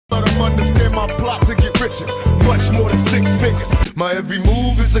let them understand my plot to get richer. Much more than 6 figures. My every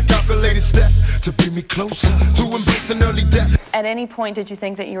move is a calculated step to bring me closer to embracing early death. At any point did you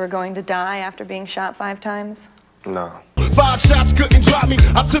think that you were going to die after being shot 5 times? No. 5 shots couldn't drop me.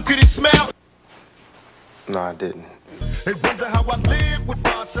 I took it and smelled. No, I didn't. They wonder how I live with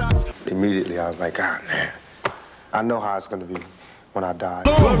 5 shots. Immediately, I was like, God, man, I know how it's gonna be when I die.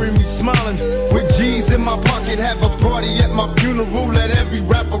 Bury me smiling with G's in my pocket. Have a party at my funeral. Let every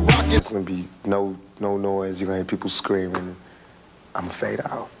rapper rock it. It's gonna be no noise. You're gonna hear people screaming. I'm gonna fade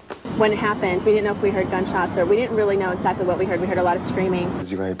out. When it happened, we didn't know if we heard gunshots or we didn't really know exactly what we heard. We heard a lot of screaming.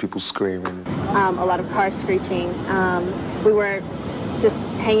 You're gonna hear people screaming. A lot of cars screeching. We were just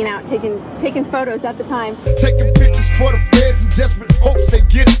hanging out, taking photos at the time. Taking pictures for the feds in desperate hopes they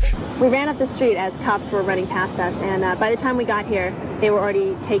get it. We ran up the street as cops were running past us, and by the time we got here, they were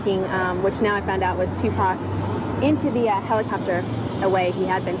already taking, which now I found out was Tupac, into the helicopter away. He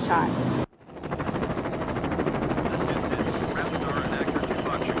had been shot.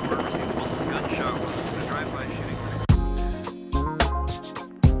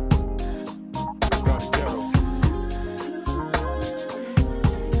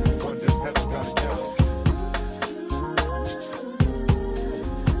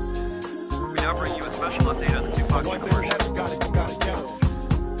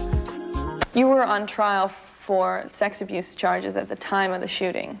 You were on trial for sex abuse charges at the time of the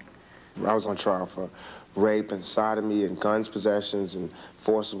shooting. I was on trial for rape and sodomy and guns possessions and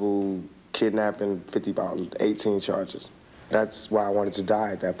forcible kidnapping, about 18 charges. That's why I wanted to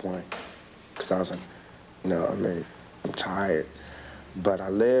die at that point. Because I was like, you know, I mean, I'm tired. But I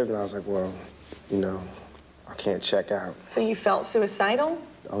lived and I was like, well, you know, I can't check out. So you felt suicidal?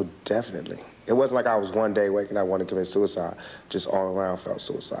 Oh, definitely. It wasn't like I was one day waking up wanting to commit suicide. Just all around felt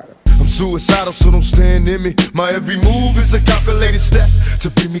suicidal. I'm suicidal, so don't stand in me. My every move is a calculated step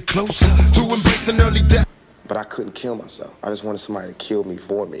to bring me closer to embracing early death. But I couldn't kill myself. I just wanted somebody to kill me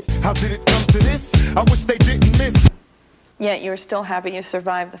for me. How did it come to this? I wish they didn't miss. Yet you were still happy you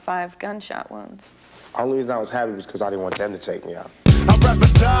survived the 5 gunshot wounds. The only reason I was happy was because I didn't want them to take me out. I'd rather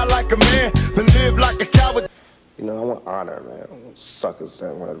die like a man than live like a coward. You know, I want honor, man. I want suckers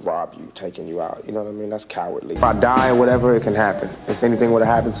that want to rob you, taking you out. You know what I mean? That's cowardly. If I die or whatever, it can happen. If anything would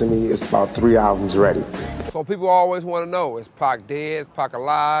have happened to me, it's about 3 albums ready. So people always want to know, is Pac dead? Is Pac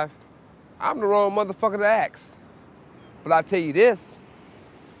alive? I'm the wrong motherfucker to ask. But I tell you this,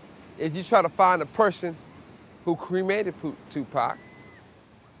 if you try to find a person who cremated Tupac,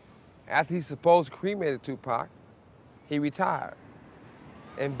 after he supposed cremated Tupac, he retired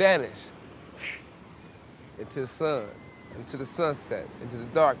and vanished into the sun, into the sunset, into the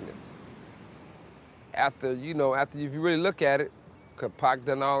darkness. After, you know, if you really look at it, could Pac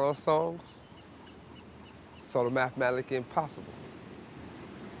done all those songs? Sort of mathematically impossible.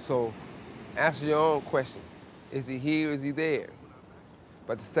 So answer your own question. Is he here, is he there?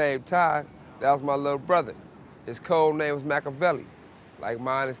 But at the same time, that was my little brother. His code name was Makaveli, like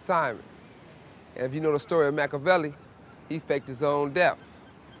mine is Simon. And if you know the story of Makaveli, he faked his own death.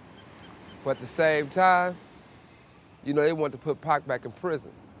 But at the same time, you know, they wanted to put Pac back in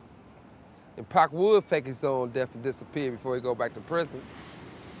prison. And Pac would fake his own death and disappear before he go back to prison.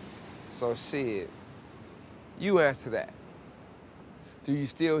 So shit, you answer that. Do you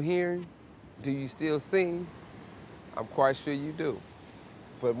still hear him? Do you still see him? I'm quite sure you do.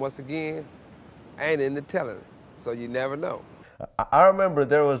 But once again, I ain't into telling it, so you never know. I remember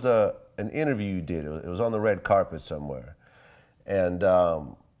there was an interview you did. It was on the red carpet somewhere. And,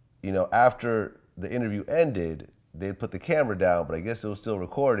 you know, after the interview ended, they put the camera down, but I guess it was still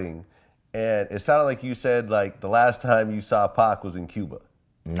recording. And it sounded like you said, like, the last time you saw Pac was in Cuba.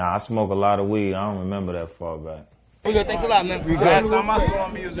 Nah, I smoke a lot of weed. I don't remember that far back. We good. Thanks a lot, man. We good. Last time I saw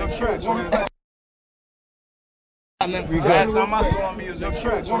him, he was in church, man. Last time I saw him, he was in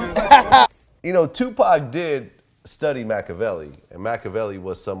church, man. You know, Tupac did study Makaveli, and Makaveli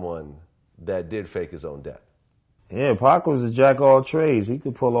was someone that did fake his own death. Yeah, Pac was a jack of all trades. He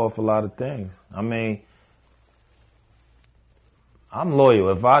could pull off a lot of things. I mean, I'm loyal.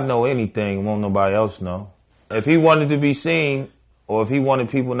 If I know anything, won't nobody else know. If he wanted to be seen, or if he wanted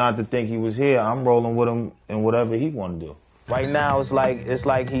people not to think he was here, I'm rolling with him in whatever he want to do. Right now, it's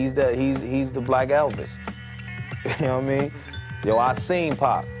like he's the Black Elvis. You know what I mean? Yo, I seen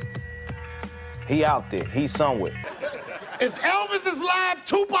Pac. He out there. He's somewhere. If Elvis is live,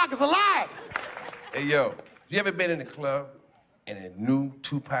 Tupac is alive. Hey, yo, you ever been in a club and a new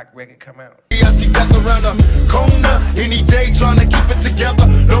Tupac record come out? I see back around the corner any day trying to keep it together.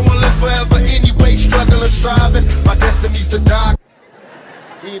 No one lives forever anyway, struggling, striving. My destiny's to die.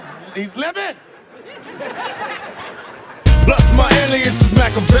 He's living. Plus my alias is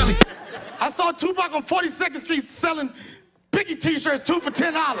Makaveli. I saw Tupac on 42nd Street selling Biggie t-shirts 2 for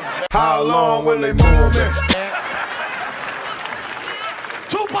 $10. How long will they move me?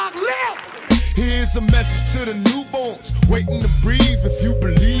 Tupac left! Here's a message to the newborns, waiting to breathe. If you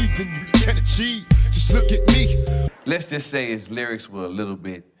believe, then you can achieve. Just look at me. Let's just say his lyrics were a little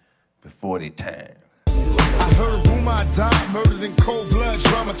bit before their time. I heard rumor I died, murdered in cold blood,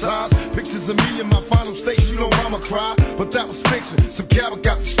 traumatized. Pictures of me in my final state, you know mama cried. But that was fiction, some coward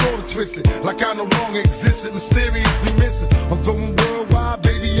got the story twisted. Like I no longer existed, mysteriously missing. Although I'm worldwide,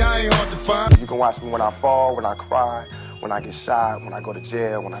 baby, I ain't hard to find. You can watch me when I fall, when I cry, when I get shot, when I go to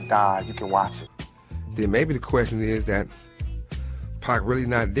jail, when I die. You can watch it. Then maybe the question is that Pac really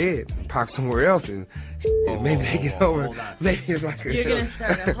not dead. Pac somewhere else, and maybe they get over. Maybe it's like You're gonna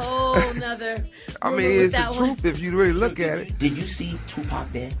start a whole nother. I mean, it's the truth if you really look at it. Did you see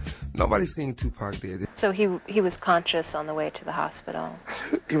Tupac dead? Nobody's seen Tupac dead. So he was conscious on the way to the hospital.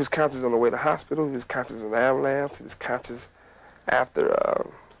 He was conscious on the way to the hospital. He was conscious in the ambulance. He was conscious after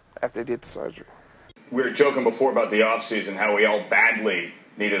they did the surgery. We were joking before about the off-season, how we all badly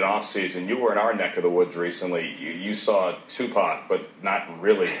needed off-season. You were in our neck of the woods recently. You saw Tupac, but not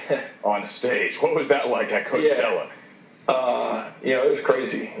really on stage. What was that like at Coachella? Yeah. You know, it was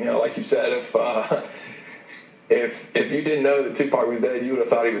crazy. You know, like you said, if you didn't know that Tupac was dead, you would have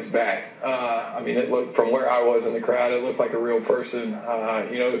thought he was back. I mean, it looked, from where I was in the crowd, it looked like a real person.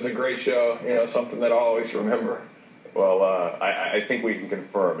 You know, it was a great show. You know, something that I'll always remember. Well, I think we can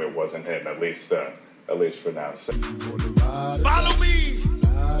confirm it wasn't him, at least for now. So. Follow me.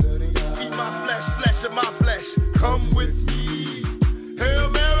 Eat my flesh, flesh of my flesh. Come with me. Hail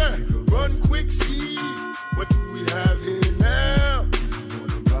Mary, run quick, see. What do we have here now?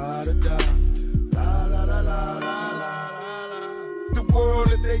 Ride or die. La la la la la la la. The world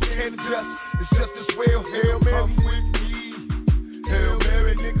that they can't adjust is just as well. Hail Mary, come with me. Hail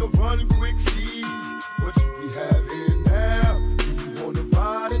Mary, nigga, run quick, see. What do we have here now? Do you wanna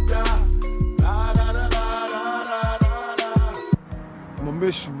ride or die? La la la la la la la la. I'ma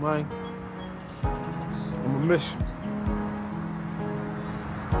miss you, man. I'ma miss you.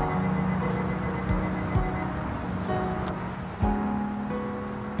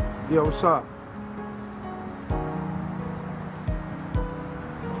 Yo, what's up?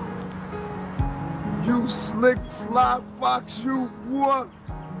 You slick slot fox, you what?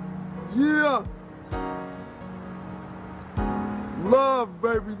 Yeah. Love,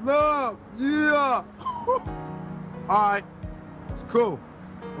 baby, love. Yeah. All right. It's cool.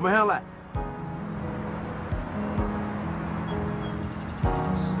 I'ma handle that.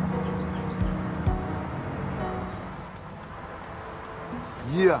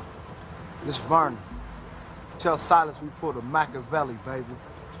 Yeah. This Vernon. Tell Silas we pulled a Makaveli, baby.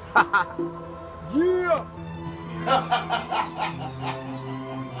 Yeah!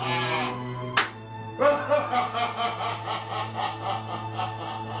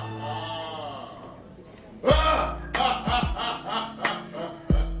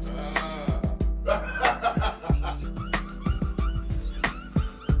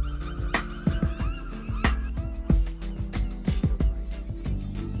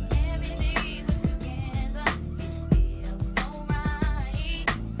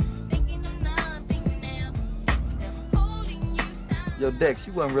 Yo, Dex,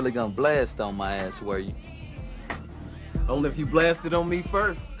 you wasn't really gonna blast on my ass, were you? Only if you blasted on me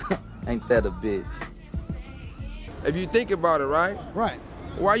first. Ain't that a bitch? If you think about it, right? Right.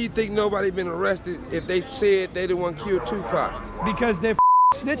 Why you think nobody been arrested if they said they didn't want to kill Tupac? Because they're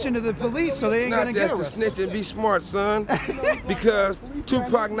snitching to the police, so they ain't gonna get arrested. Not just to snitch and be smart, son. Because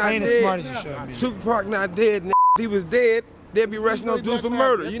Tupac not ain't dead. as smart as you should be. Tupac not dead. If he was dead, they'd be arresting those dudes for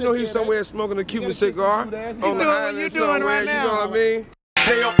murder. You know he's somewhere smoking a Cuban cigar on the island somewhere. Right you now. know what I mean?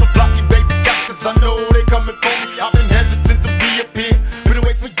 Stay off the block, you baby got, cause I know they coming for me. I've been hesitant to reappear. Been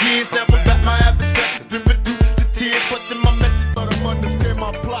away for years, never back my adversary. Been reduced to tears, but in my method. Thought I understand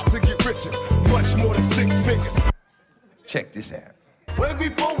my plot to get richer. Much more than 6 figures. Check this out. Way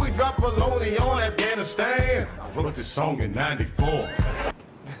before we drop a loadie on Afghanistan. I wrote this song in '94.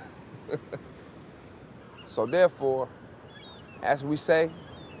 So therefore, as we say,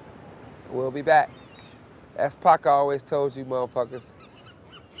 we'll be back. As Pac always told you motherfuckers,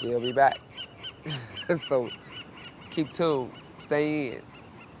 he'll be back. So keep tuned, stay in,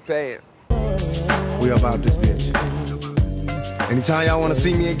 fam. We about this bitch. Anytime y'all wanna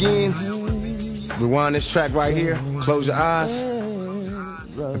see me again, rewind this track right here, close your eyes,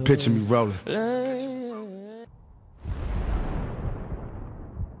 and picture me rolling.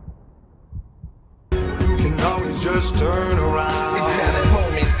 You can always just turn around. It's now that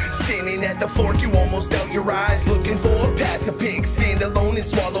moment, standing at the fork, you almost doubt your eyes, looking for a path to pick. stand alone and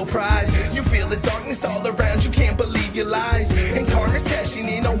swallow pride. You feel the darkness all around, you can't believe your lies. And karma's cashing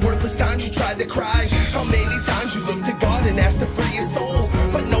in on worthless times you tried to cry. How many times you looked to God and asked to free your soul,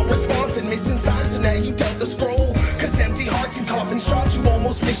 but no response and missing signs, so now you dealt the scroll. Cause empty hearts and coffins dropped, you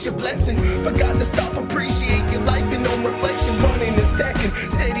almost miss your blessing. Forgot to stop, appreciate your life and no reflection. Running and stacking,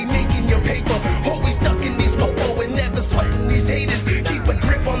 steady making your paper. Always stuck in these popo and never sweating these haters. Keep a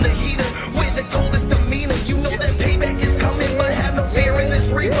grip on the heater, with the coldest demeanor. You know that payback is coming, but have no fear in this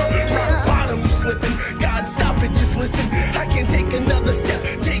reaper. Rock bottom, you slipping. God, stop it, just listen. I can't take another step,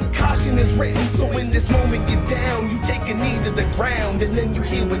 take caution is written. So in this moment you're down, you take a knee to the ground, and then you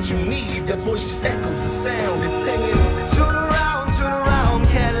hear what you need. The voice just echoes the sound. It's saying, turn around,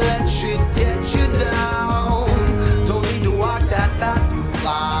 can't let shit get you down. Don't need to walk that path you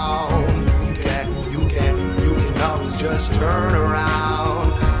found. You can always just turn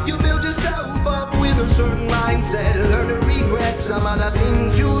around. You build yourself up with a certain mindset. Learn to regret some of the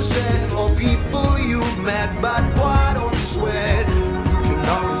things you